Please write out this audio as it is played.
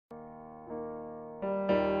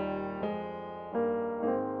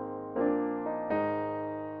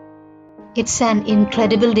It's an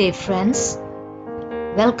incredible day, friends.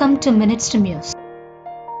 Welcome to Minutes to Muse.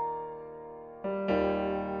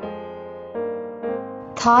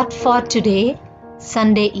 Thought for today,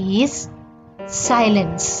 Sunday, is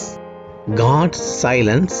silence. God's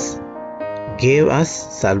silence gave us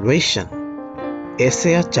salvation.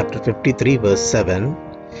 Isaiah chapter 53 verse 7.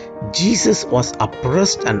 Jesus was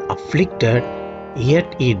oppressed and afflicted,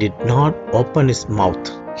 yet he did not open his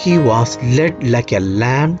mouth. He was led like a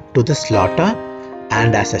lamb to the slaughter,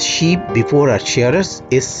 and as a sheep before her shearers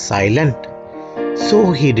is silent,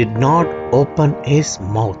 so he did not open his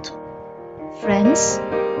mouth. Friends,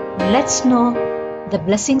 let's know the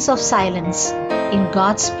blessings of silence in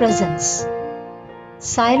God's presence.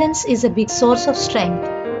 Silence is a big source of strength,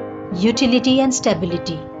 utility and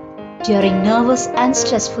stability during nervous and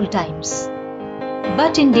stressful times.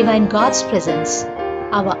 But in divine God's presence,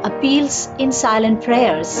 our appeals in silent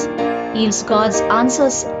prayers yields God's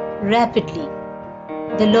answers rapidly.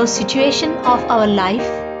 The low situation of our life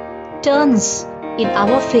turns in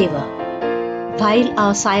our favor, while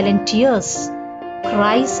our silent tears,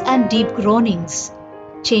 cries and deep groanings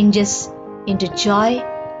changes into joy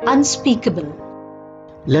unspeakable.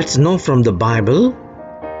 Let's know from the Bible.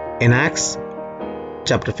 In Acts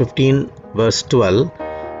chapter 15 verse 12,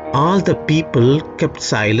 all the people kept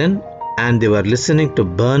silent and they were listening to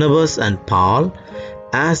Barnabas and Paul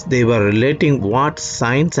as they were relating what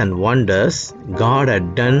signs and wonders God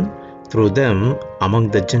had done through them among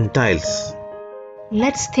the Gentiles.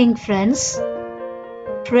 Let's think, friends.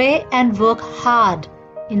 Pray and work hard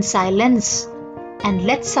in silence, and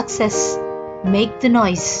let success make the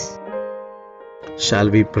noise. Shall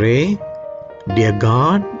we pray? Dear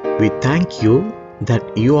God, we thank you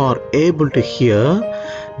that you are able to hear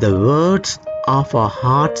the words of our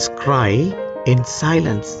heart's cry in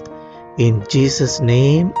silence. In Jesus'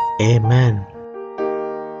 name, amen.